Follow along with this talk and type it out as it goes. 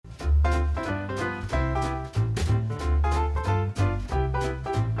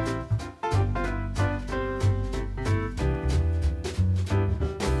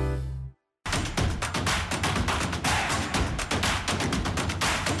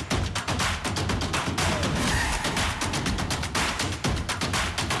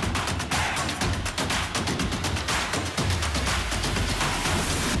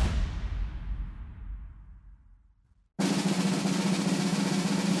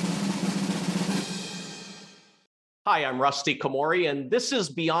Hi, I'm Rusty Komori, and this is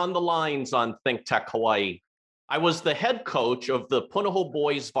Beyond the Lines on Think Tech Hawaii. I was the head coach of the Punahou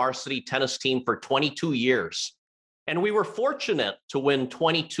boys varsity tennis team for 22 years, and we were fortunate to win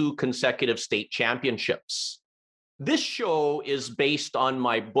 22 consecutive state championships. This show is based on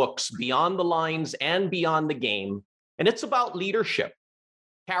my books, Beyond the Lines and Beyond the Game, and it's about leadership,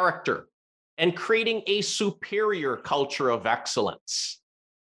 character, and creating a superior culture of excellence.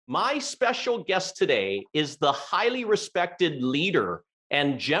 My special guest today is the highly respected leader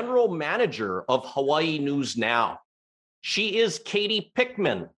and general manager of Hawaii News Now. She is Katie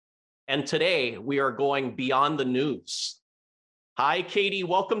Pickman, and today we are going beyond the news. Hi, Katie.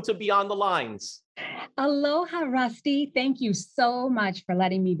 Welcome to Beyond the Lines. Aloha, Rusty. Thank you so much for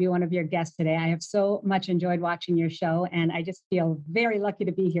letting me be one of your guests today. I have so much enjoyed watching your show, and I just feel very lucky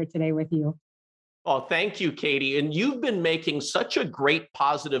to be here today with you. Oh, thank you, Katie. And you've been making such a great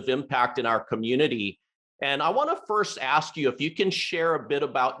positive impact in our community. And I want to first ask you if you can share a bit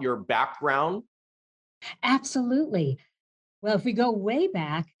about your background. Absolutely. Well, if we go way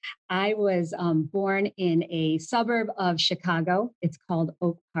back, I was born in a suburb of Chicago. It's called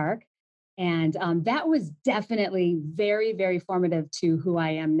Oak Park. And that was definitely very, very formative to who I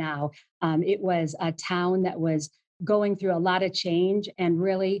am now. It was a town that was going through a lot of change and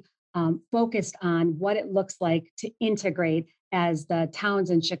really focused on what it looks like to integrate as the towns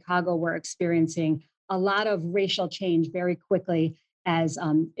in Chicago were experiencing a lot of racial change very quickly as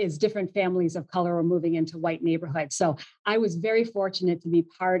different families of color were moving into white neighborhoods. So I was very fortunate to be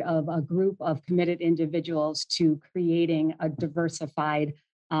part of a group of committed individuals to creating a diversified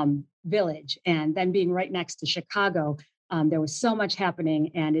village. And then being right next to Chicago, there was so much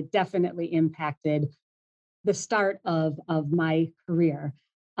happening, and it definitely impacted the start of my career.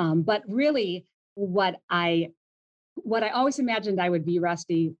 But really, what I always imagined I would be,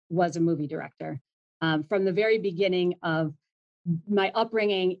 Rusty, was a movie director. From the very beginning of my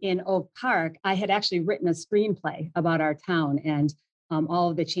upbringing in Oak Park, I had actually written a screenplay about our town and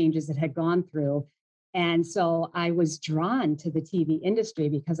all of the changes it had gone through. And so I was drawn to the TV industry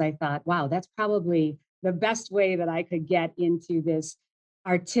because I thought, wow, that's probably the best way that I could get into this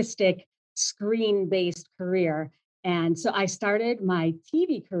artistic screen based career. And so I started my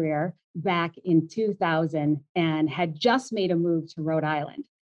TV career back in 2000 and had just made a move to Rhode Island.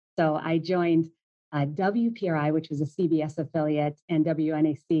 So I joined WPRI, which was a CBS affiliate, and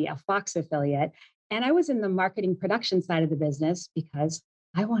WNAC, a Fox affiliate. And I was in the marketing production side of the business because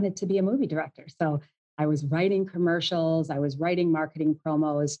I wanted to be a movie director. So I was writing commercials, I was writing marketing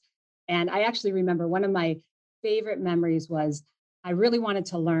promos. And I actually remember one of my favorite memories was I really wanted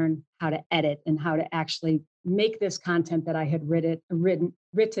to learn how to edit and how to actually make this content that I had written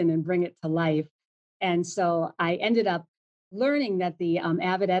and bring it to life. And so I ended up learning that the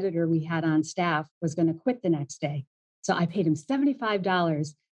avid editor we had on staff was going to quit the next day. So I paid him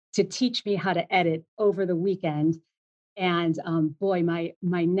 $75 to teach me how to edit over the weekend. And boy, my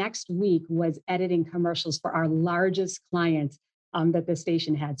next week was editing commercials for our largest client that the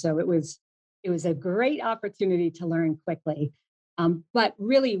station had. So it was a great opportunity to learn quickly. But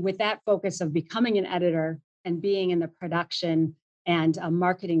really, with that focus of becoming an editor and being in the production and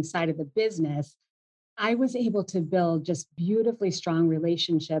marketing side of the business, I was able to build just beautifully strong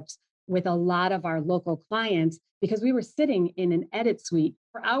relationships with a lot of our local clients because we were sitting in an edit suite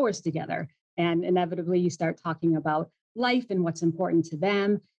for hours together. And inevitably, you start talking about life and what's important to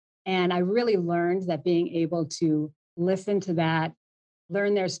them. And I really learned that being able to listen to that,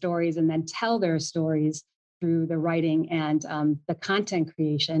 learn their stories, and then tell their stories through the writing and the content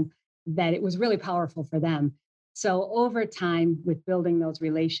creation, that it was really powerful for them. So over time, with building those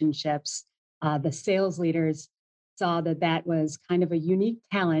relationships, the sales leaders saw that that was kind of a unique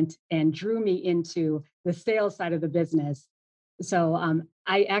talent and drew me into the sales side of the business. So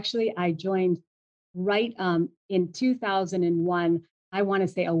I joined right in 2001. I want to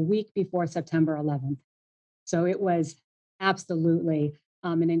say a week before September 11th. So it was absolutely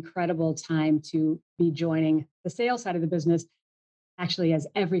an incredible time to be joining the sales side of the business, actually, as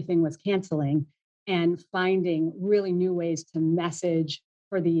everything was canceling and finding really new ways to message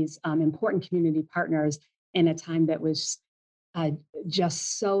for these important community partners in a time that was uh,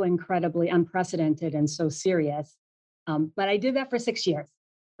 just so incredibly unprecedented and so serious. But I did that for 6 years.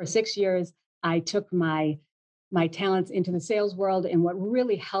 For 6 years, I took my talents into the sales world, and what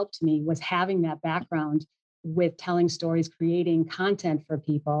really helped me was having that background with telling stories, creating content for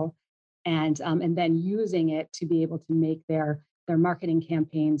people, and then using it to be able to make their marketing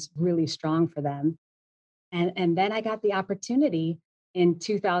campaigns really strong for them. And then I got the opportunity in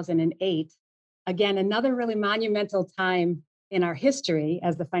 2008. Again, another really monumental time in our history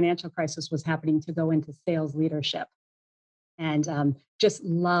as the financial crisis was happening to go into sales leadership, and just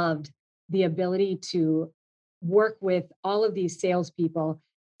loved the ability to work with all of these salespeople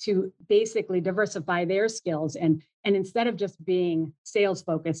to basically diversify their skills, and instead of just being sales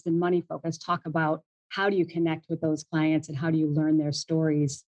focused and money focused, talk about how do you connect with those clients and how do you learn their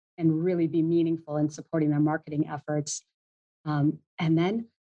stories and really be meaningful in supporting their marketing efforts. And then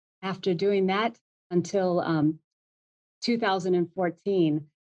after doing that until 2014,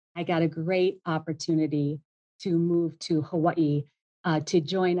 I got a great opportunity to move to Hawaii to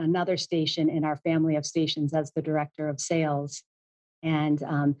join another station in our family of stations as the director of sales. And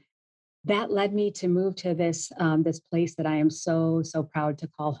that led me to move to this place that I am so proud to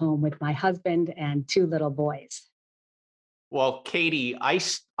call home with my husband and two little boys. Well, Katie, I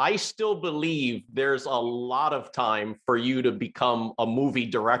still believe there's a lot of time for you to become a movie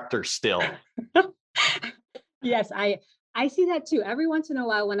director still. Yes, I see that too. Every once in a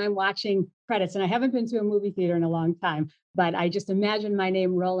while when I'm watching credits, and I haven't been to a movie theater in a long time, but I just imagine my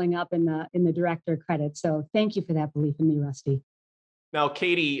name rolling up in the director credits. So thank you for that belief in me, Rusty. Now,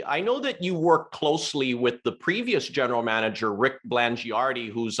 Katie, I know that you work closely with the previous general manager, Rick Blangiardi,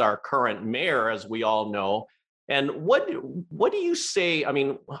 who's our current mayor, as we all know. And what do you say? I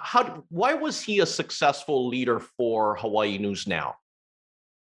mean, why was he a successful leader for Hawaii News Now?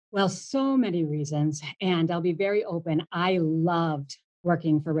 Well, so many reasons, and I'll be very open. I loved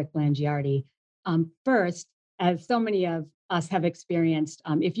working for Rick Blangiardi. First, as so many of us have experienced,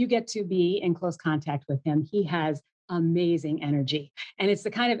 if you get to be in close contact with him, he has amazing energy. And it's the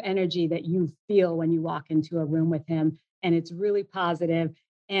kind of energy that you feel when you walk into a room with him, and it's really positive,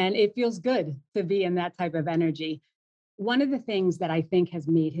 and it feels good to be in that type of energy. One of the things that I think has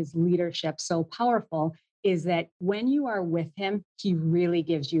made his leadership so powerful is that when you are with him, he really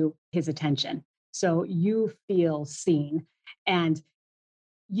gives you his attention. So you feel seen, and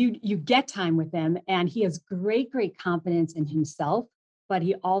you get time with him, and he has great confidence in himself, but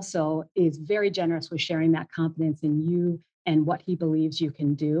he also is very generous with sharing that confidence in you and what he believes you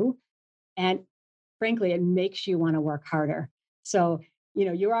can do. And frankly, it makes you want to work harder. So,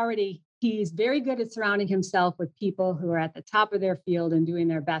 he's very good at surrounding himself with people who are at the top of their field and doing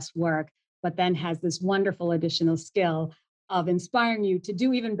their best work, but then has this wonderful additional skill of inspiring you to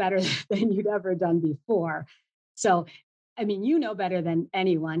do even better than you'd ever done before. So, I mean, you know better than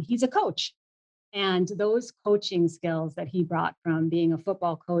anyone, he's a coach. And those coaching skills that he brought from being a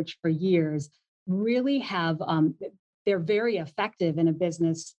football coach for years really they're very effective in a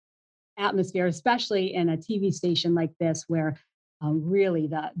business atmosphere, especially in a TV station like this, where really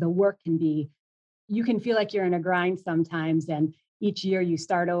the work can be, you can feel like you're in a grind sometimes. And each year you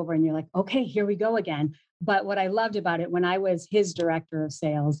start over and you're like, okay, here we go again. But what I loved about it, when I was his director of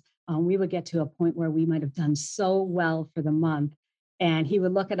sales, we would get to a point where we might have done so well for the month. And he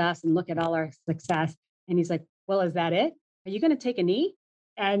would look at us and look at all our success. And he's like, well, is that it? Are you going to take a knee?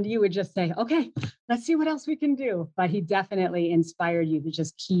 And you would just say, okay, let's see what else we can do. But he definitely inspired you to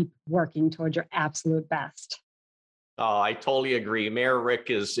just keep working towards your absolute best. Oh, I totally agree. Mayor Rick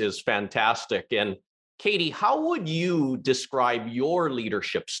is fantastic. And Katie, how would you describe your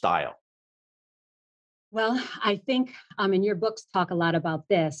leadership style? Well, I think, and your books talk a lot about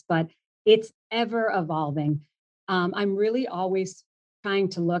this, but it's ever evolving. I'm really always trying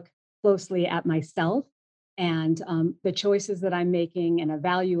to look closely at myself and the choices that I'm making and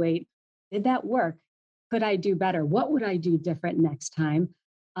evaluate, did that work? Could I do better? What would I do different next time?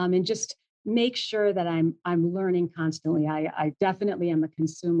 And just make sure that I'm learning constantly. I definitely am a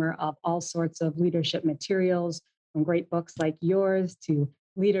consumer of all sorts of leadership materials, from great books like yours to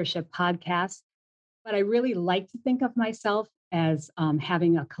leadership podcasts. But I really like to think of myself as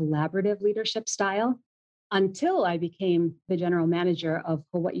having a collaborative leadership style. Until I became the general manager of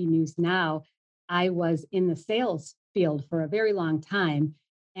Hawaii News Now, I was in the sales field for a very long time.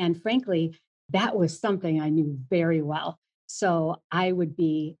 And frankly, that was something I knew very well. So I would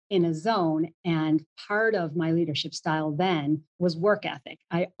be in a zone, and part of my leadership style then was work ethic.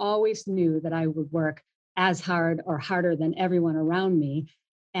 I always knew that I would work as hard or harder than everyone around me,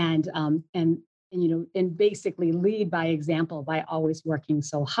 and and basically lead by example by always working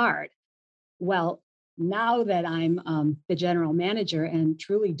so hard. Well, now that I'm the general manager and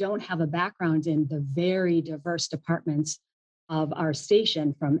truly don't have a background in the very diverse departments of our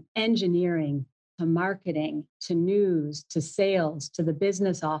station, from engineering to marketing to news to sales to the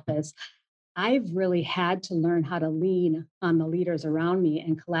business office, I've really had to learn how to lean on the leaders around me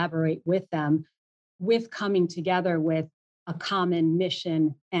and collaborate with them, with coming together with a common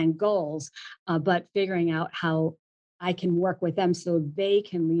mission and goals, but figuring out how I can work with them so they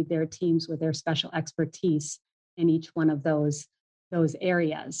can lead their teams with their special expertise in each one of those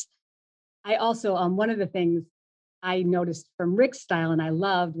areas. I also, one of the things I noticed from Rick's style and I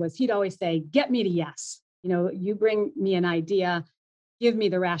loved was he'd always say, get me to yes. You know, you bring me an idea, give me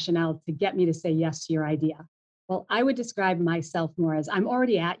the rationale to get me to say yes to your idea. Well, I would describe myself more as I'm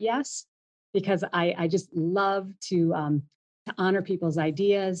already at yes, because I just love to honor people's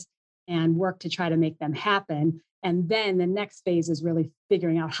ideas and work to try to make them happen. And then the next phase is really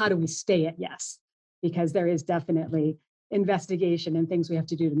figuring out how do we stay at yes, because there is definitely investigation and things we have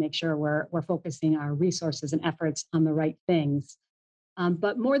to do to make sure we're focusing our resources and efforts on the right things.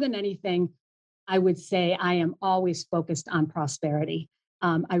 But more than anything, I would say I am always focused on prosperity.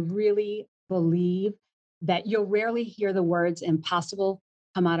 I really believe that you'll rarely hear the words impossible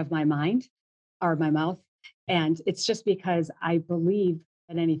come out of my mind or my mouth. And it's just because I believe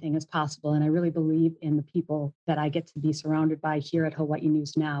that anything is possible. And I really believe in the people that I get to be surrounded by here at Hawaii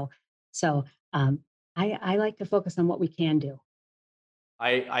News Now. So I like to focus on what we can do.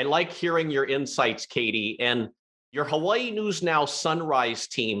 I like hearing your insights, Katie. And your Hawaii News Now Sunrise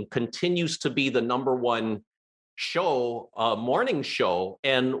team continues to be the number one show, morning show.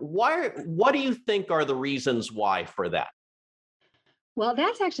 And what do you think are the reasons why for that? Well,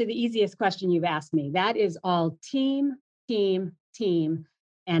 that's actually the easiest question you've asked me. That is all team, team, team,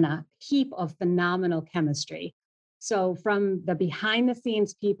 and a heap of phenomenal chemistry. So, from the behind the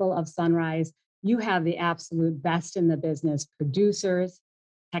scenes people of Sunrise, you have the absolute best in the business producers,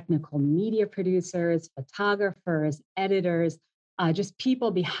 technical media producers, photographers, editors, just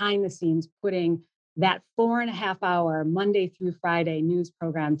people behind the scenes putting that 4.5 hour Monday through Friday news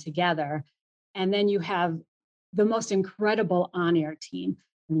program together. And then you have the most incredible on-air team.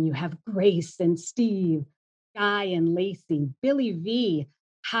 I mean, you have Grace and Steve, Guy and Lacey, Billy V,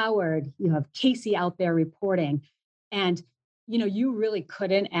 Howard, you have Casey out there reporting. And, you know, you really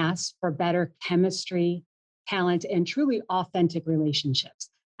couldn't ask for better chemistry, talent, and truly authentic relationships.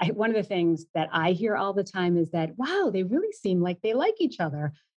 One of the things that I hear all the time is that, wow, they really seem like they like each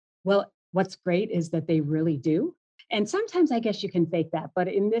other. Well, what's great is that they really do. And sometimes I guess you can fake that, but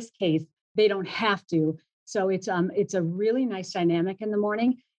in this case, they don't have to. So it's a really nice dynamic in the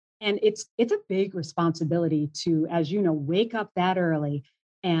morning. And it's a big responsibility to, as you know, wake up that early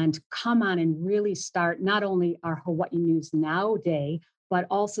and come on and really start not only our Hawaii News Now day, but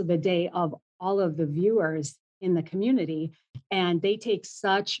also the day of all of the viewers in the community. And they take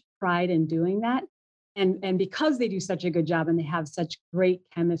such pride in doing that. And because they do such a good job and they have such great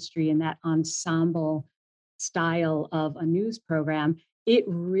chemistry in that ensemble style of a news program, it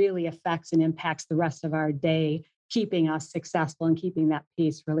really affects and impacts the rest of our day, keeping us successful and keeping that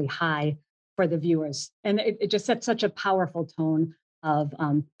pace really high for the viewers. And it just sets such a powerful tone of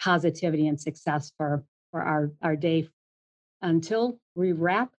positivity and success for our day until we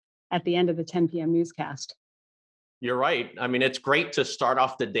wrap at the end of the 10 p.m. newscast. You're right. I mean, it's great to start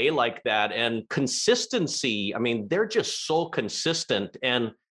off the day like that. And consistency, I mean, they're just so consistent.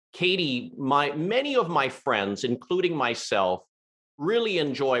 And Katie, many of my friends, including myself, really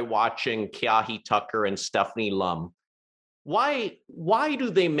enjoy watching Keahi Tucker and Stephanie Lum. Why do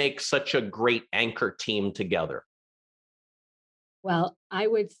they make such a great anchor team together? Well, I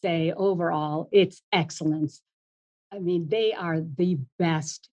would say overall, it's excellence. I mean, they are the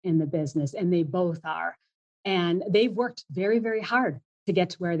best in the business, and they both are. And they've worked very, very hard to get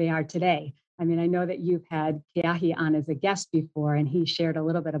to where they are today. I mean, I know that you've had Keahi on as a guest before, and he shared a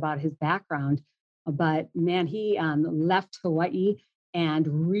little bit about his background. But man, he left Hawaii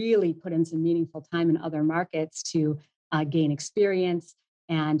and really put in some meaningful time in other markets to gain experience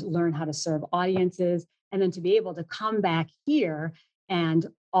and learn how to serve audiences. And then to be able to come back here and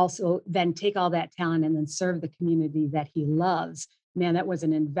also then take all that talent and then serve the community that he loves. Man, that was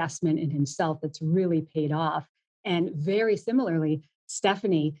an investment in himself that's really paid off. And very similarly,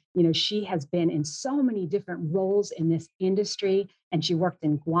 Stephanie, you know, she has been in so many different roles in this industry and she worked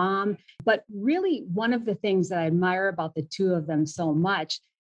in Guam. But really, one of the things that I admire about the two of them so much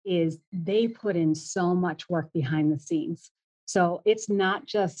is they put in so much work behind the scenes. So it's not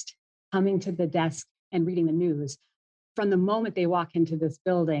just coming to the desk and reading the news. From the moment they walk into this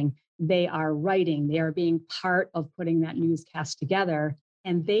building, they are writing, they are being part of putting that newscast together,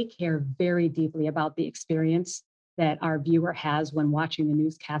 and they care very deeply about the experience that our viewer has when watching the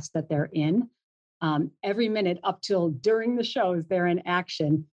newscast that they're in. Every minute up till during the shows, they're in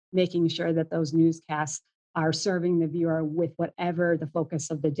action, making sure that those newscasts are serving the viewer with whatever the focus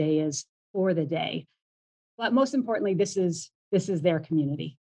of the day is for the day. But most importantly, this is their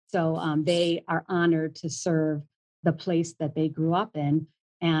community. So they are honored to serve the place that they grew up in.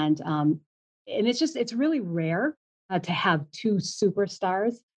 And it's really rare to have two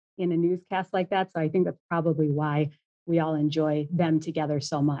superstars in a newscast like that. So I think that's probably why we all enjoy them together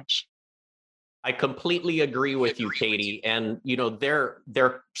so much. I completely agree with you, Katie. And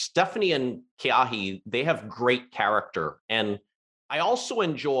they're Stephanie and Keahi, they have great character. And I also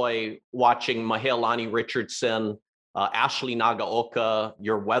enjoy watching Mahealani Richardson, Ashley Nagaoka,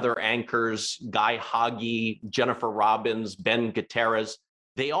 your weather anchors, Guy Hagi, Jennifer Robbins, Ben Gutierrez.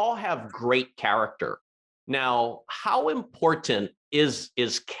 They all have great character. Now, how important is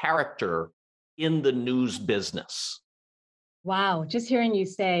character in the news business? Wow, just hearing you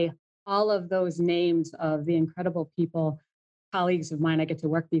say all of those names of the incredible people, colleagues of mine I get to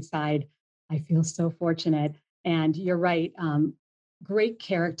work beside, I feel so fortunate. And you're right, great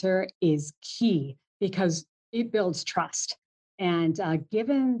character is key because it builds trust. And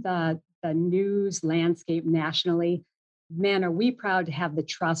given the news landscape nationally, man, are we proud to have the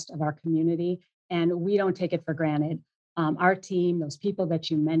trust of our community, and we don't take it for granted. Our team, those people that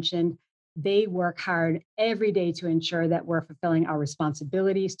you mentioned, they work hard every day to ensure that we're fulfilling our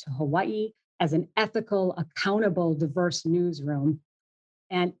responsibilities to Hawaii as an ethical, accountable, diverse newsroom.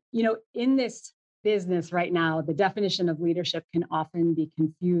 And, in this business right now, the definition of leadership can often be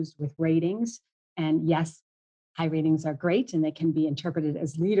confused with ratings. And yes, high ratings are great and they can be interpreted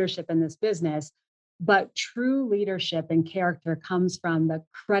as leadership in this business. But true leadership and character comes from the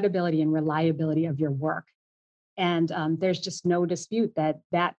credibility and reliability of your work. And there's just no dispute that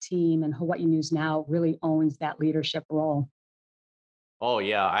that team and Hawaii News Now really owns that leadership role. Oh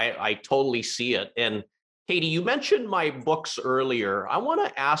yeah, I totally see it. And Katie, you mentioned my books earlier. I want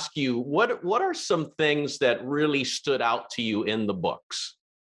to ask you, what are some things that really stood out to you in the books?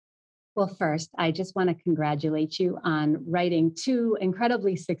 Well, first, I just want to congratulate you on writing two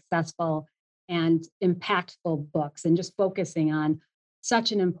incredibly successful and impactful books and just focusing on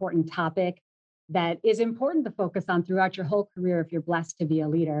such an important topic that is important to focus on throughout your whole career if you're blessed to be a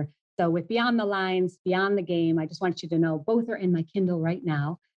leader. So, with Beyond the Lines, Beyond the Game, I just want you to know both are in my Kindle right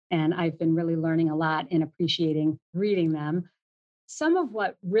now. And I've been really learning a lot and appreciating reading them. Some of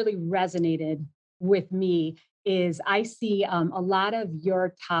what really resonated with me is I see a lot of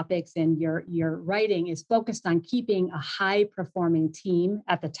your topics and your writing is focused on keeping a high performing team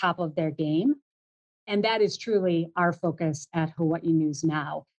at the top of their game, and that is truly our focus at Hawaii News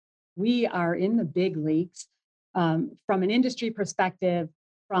Now. We are in the big leagues from an industry perspective,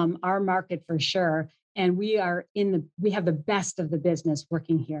 from our market for sure, and we have the best of the business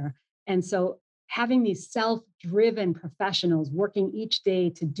working here, and so having these self-driven professionals working each day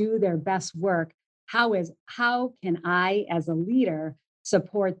to do their best work, how can I as a leader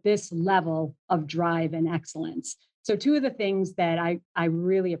support this level of drive and excellence? So two of the things that I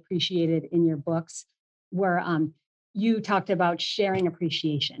really appreciated in your books were you talked about sharing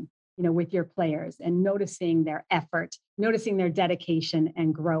appreciation, with your players and noticing their effort, noticing their dedication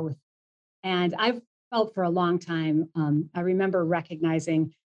and growth. And I've felt for a long time, I remember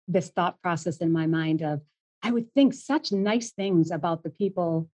recognizing this thought process in my mind of, I would think such nice things about the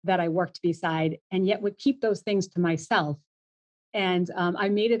people that I worked beside, and yet would keep those things to myself. And I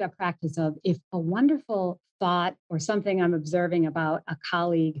made it a practice of if a wonderful thought or something I'm observing about a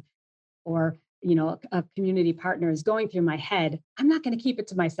colleague or a community partner is going through my head, I'm not going to keep it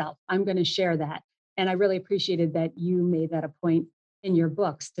to myself. I'm going to share that. And I really appreciated that you made that a point in your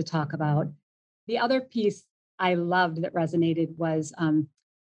books to talk about. The other piece I loved that resonated was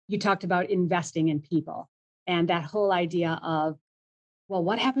you talked about investing in people and that whole idea of, well,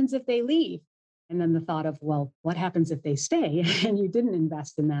 what happens if they leave? And then the thought of, well, what happens if they stay and you didn't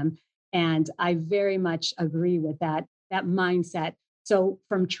invest in them? And I very much agree with that mindset. So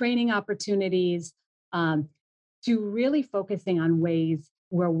from training opportunities to really focusing on ways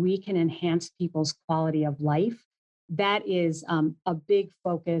where we can enhance people's quality of life, that is a big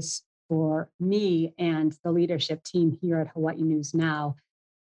focus for me and the leadership team here at Hawaii News Now.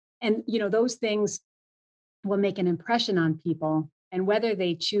 And those things will make an impression on people, and whether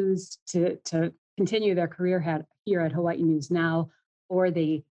they choose to continue their career here at Hawaii News Now or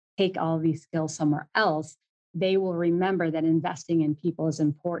they take all these skills somewhere else, they will remember that investing in people is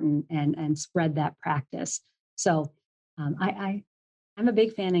important and spread that practice. So I'm a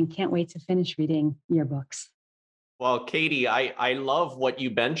big fan and can't wait to finish reading your books. Well, Katie, I love what you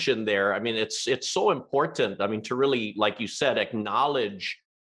mentioned there. I mean, it's so important. I mean, to really, like you said, acknowledge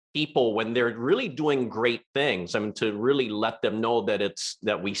people when they're really doing great things. I mean, to really let them know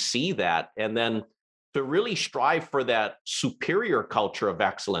that we see that, and then to really strive for that superior culture of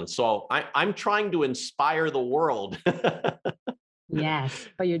excellence. So I'm trying to inspire the world. Yes,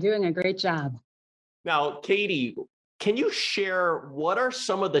 but you're doing a great job. Now, Katie, can you share what are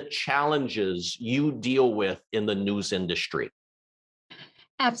some of the challenges you deal with in the news industry?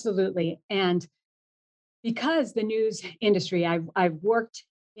 Absolutely. And because the news industry, I've worked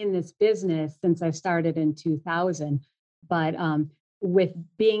in this business since I started in 2000, but with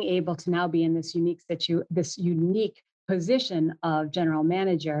being able to now be in this unique position of general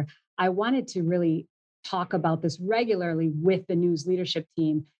manager, I wanted to really talk about this regularly with the news leadership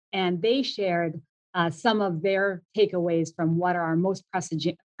team, and they shared some of their takeaways from what are our most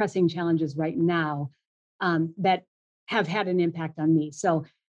pressing challenges right now that have had an impact on me. So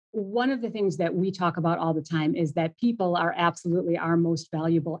one of the things that we talk about all the time is that people are absolutely our most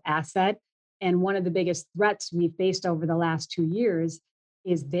valuable asset. And one of the biggest threats we faced over the last 2 years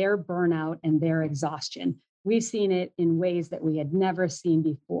is their burnout and their exhaustion. We've seen it in ways that we had never seen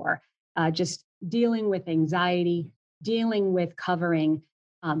before. Just dealing with anxiety, dealing with covering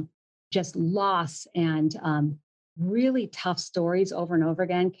um, just loss and really tough stories over and over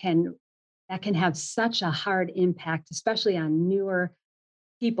again can have such a hard impact, especially on newer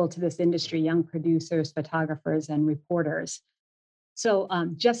people to this industry, young producers, photographers, and reporters. So,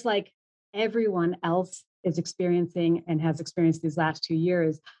 just like everyone else is experiencing and has experienced these last 2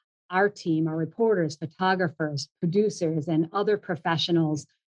 years, our team, our reporters, photographers, producers, and other professionals,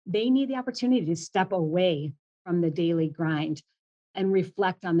 they need the opportunity to step away from the daily grind and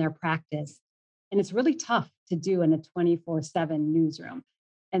reflect on their practice. And it's really tough to do in a 24/7 newsroom.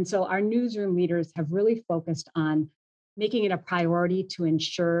 And so our newsroom leaders have really focused on making it a priority to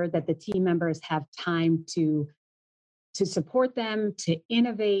ensure that the team members have time to support them, to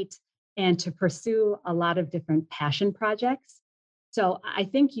innovate, and to pursue a lot of different passion projects. So I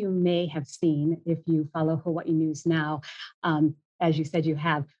think you may have seen, if you follow Hawaii News Now, as you said you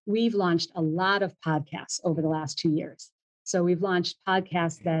have, we've launched a lot of podcasts over the last 2 years. So we've launched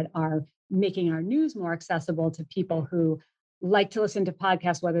podcasts that are making our news more accessible to people who like to listen to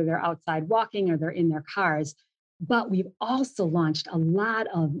podcasts, whether they're outside walking or they're in their cars. But we've also launched a lot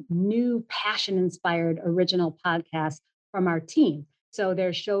of new passion inspired original podcasts from our team. So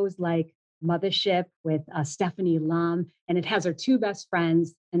there's shows like Mothership with Stephanie Lum, and it has her two best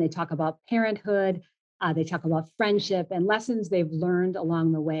friends, and they talk about parenthood, they talk about friendship and lessons they've learned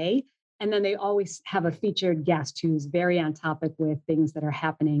along the way. And then they always have a featured guest who's very on topic with things that are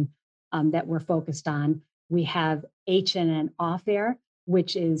happening that we're focused on. We have HNN Off Air,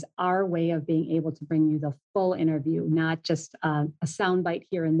 which is our way of being able to bring you the full interview, not just a soundbite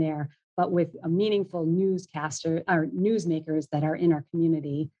here and there, but with a meaningful newscaster or newsmakers that are in our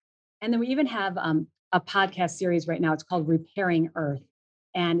community. And then we even have a podcast series right now. It's called Repairing Earth,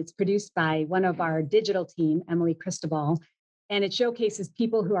 and it's produced by one of our digital team, Emily Cristobal. And it showcases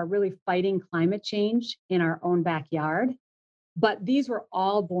people who are really fighting climate change in our own backyard. But these were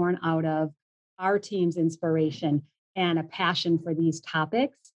all born out of our team's inspiration and a passion for these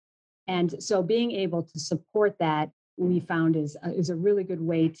topics. And so being able to support that, we found is a really good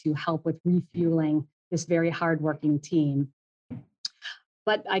way to help with refueling this very hardworking team.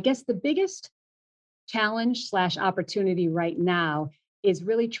 But I guess the biggest challenge slash opportunity right now is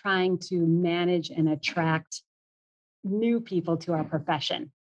really trying to manage and attract new people to our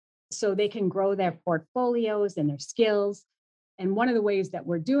profession so they can grow their portfolios and their skills. And one of the ways that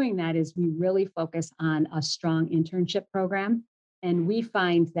we're doing that is we really focus on a strong internship program. And we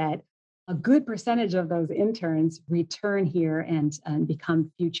find that a good percentage of those interns return here and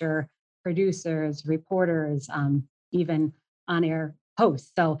become future producers, reporters, even on-air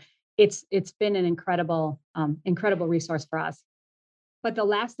hosts. So it's been an incredible resource for us. But the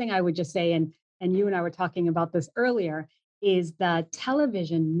last thing I would just say, and you and I were talking about this earlier, is the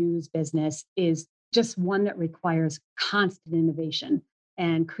television news business is just one that requires constant innovation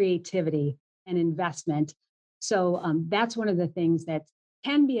and creativity and investment. So that's one of the things that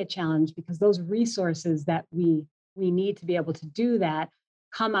can be a challenge because those resources that we need to be able to do that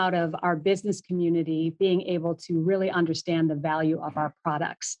come out of our business community being able to really understand the value of our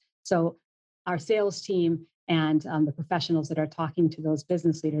products. So our sales team and the professionals that are talking to those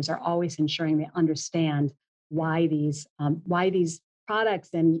business leaders are always ensuring they understand why these products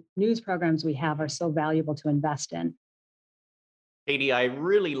and news programs we have are so valuable to invest in. Katie, I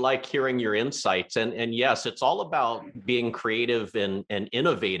really like hearing your insights. And yes, it's all about being creative and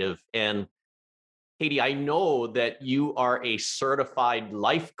innovative. And Katie, I know that you are a certified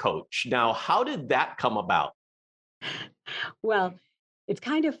life coach. Now, how did that come about? Well, it's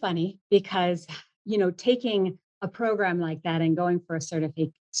kind of funny because, taking a program like that and going for a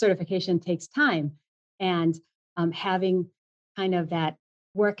certification takes time. And having kind of that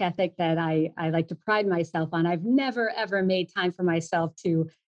work ethic that I like to pride myself on, I've never, ever made time for myself to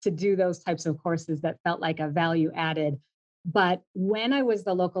do those types of courses that felt like a value added. But when I was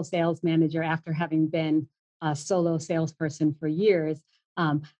the local sales manager after having been a solo salesperson for years,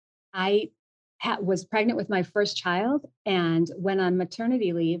 Um, I was pregnant with my first child and went on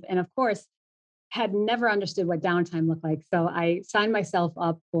maternity leave. And of course, had never understood what downtime looked like. So I signed myself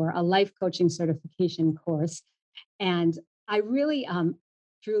up for a life coaching certification course. And I really,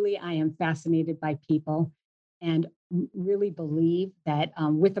 truly, I am fascinated by people and really believe that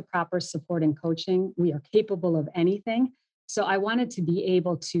with the proper support and coaching, we are capable of anything. So I wanted to be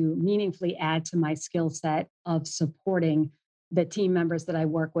able to meaningfully add to my skill set of supporting the team members that I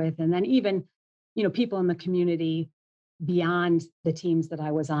work with, and then even, people in the community beyond the teams that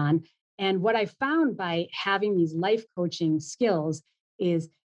I was on. And what I found by having these life coaching skills is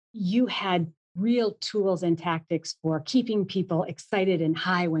you had real tools and tactics for keeping people excited and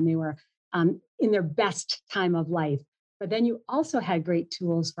high when they were in their best time of life. But then you also had great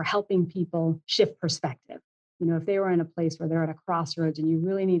tools for helping people shift perspective. If they were in a place where they're at a crossroads and you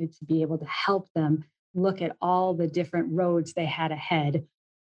really needed to be able to help them look at all the different roads they had ahead,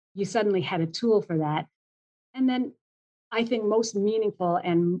 you suddenly had a tool for that. And then I think most meaningful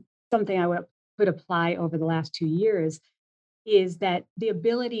and something could apply over the last 2 years is that the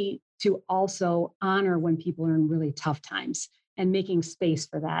ability to also honor when people are in really tough times and making space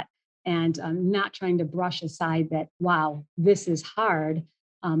for that, and not trying to brush aside that, wow, this is hard,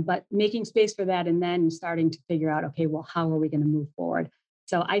 but making space for that and then starting to figure out, okay, well, how are we going to move forward?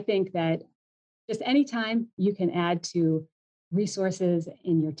 So I think that just anytime you can add to resources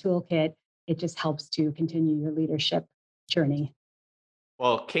in your toolkit, it just helps to continue your leadership journey.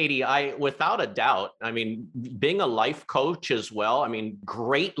 Well, Katie, without a doubt, I mean, being a life coach as well, I mean,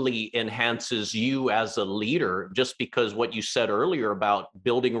 greatly enhances you as a leader, just because what you said earlier about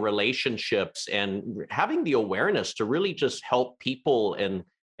building relationships and having the awareness to really just help people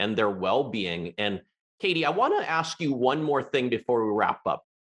and their well-being. And Katie, I want to ask you one more thing before we wrap up.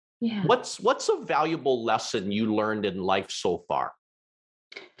 Yeah. What's a valuable lesson you learned in life so far?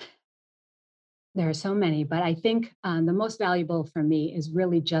 There are so many, but I think the most valuable for me is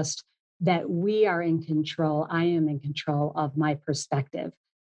really just that we are in control. I am in control of my perspective.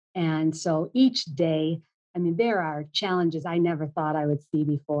 And so each day, I mean, there are challenges I never thought I would see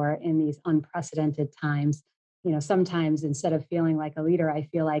before in these unprecedented times. Sometimes instead of feeling like a leader, I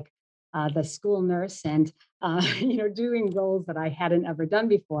feel like the school nurse and, doing roles that I hadn't ever done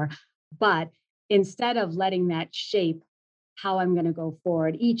before. But instead of letting that shape how I'm going to go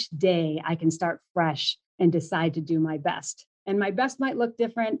forward. Each day I can start fresh and decide to do my best. And my best might look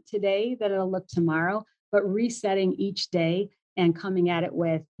different today than it'll look tomorrow, but resetting each day and coming at it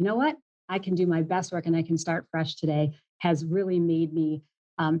with, you know what, I can do my best work and I can start fresh today has really made me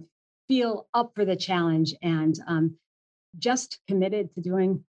feel up for the challenge and just committed to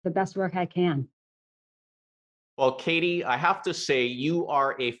doing the best work I can. Well, Katie, I have to say you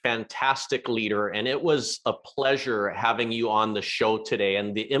are a fantastic leader, and it was a pleasure having you on the show today.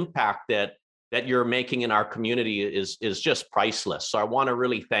 And the impact that you're making in our community is just priceless. So I want to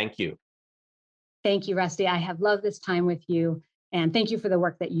really thank you. Thank you, Rusty. I have loved this time with you, and thank you for the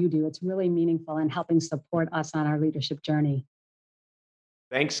work that you do. It's really meaningful in helping support us on our leadership journey.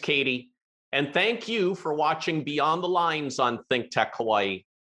 Thanks, Katie. And thank you for watching Beyond the Lines on Think Tech Hawaii.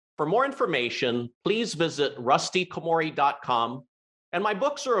 For more information, please visit rustykomori.com, and my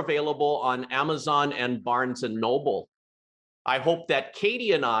books are available on Amazon and Barnes & Noble. I hope that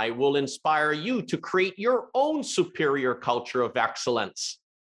Katie and I will inspire you to create your own superior culture of excellence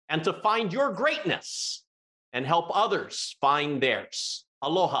and to find your greatness and help others find theirs.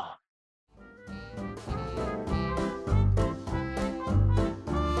 Aloha.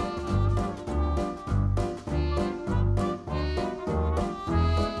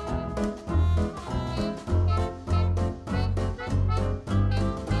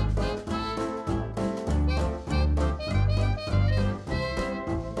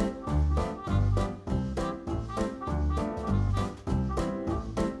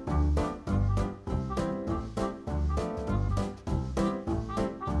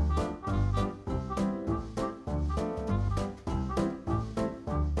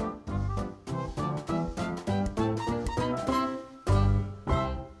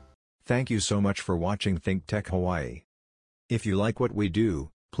 Thank you so much for watching Think Tech Hawaii. If you like what we do,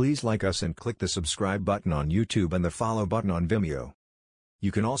 please like us and click the subscribe button on YouTube and the follow button on Vimeo.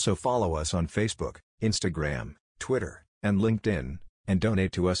 You can also follow us on Facebook, Instagram, Twitter, and LinkedIn, and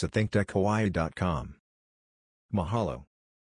donate to us at thinktechhawaii.com. Mahalo.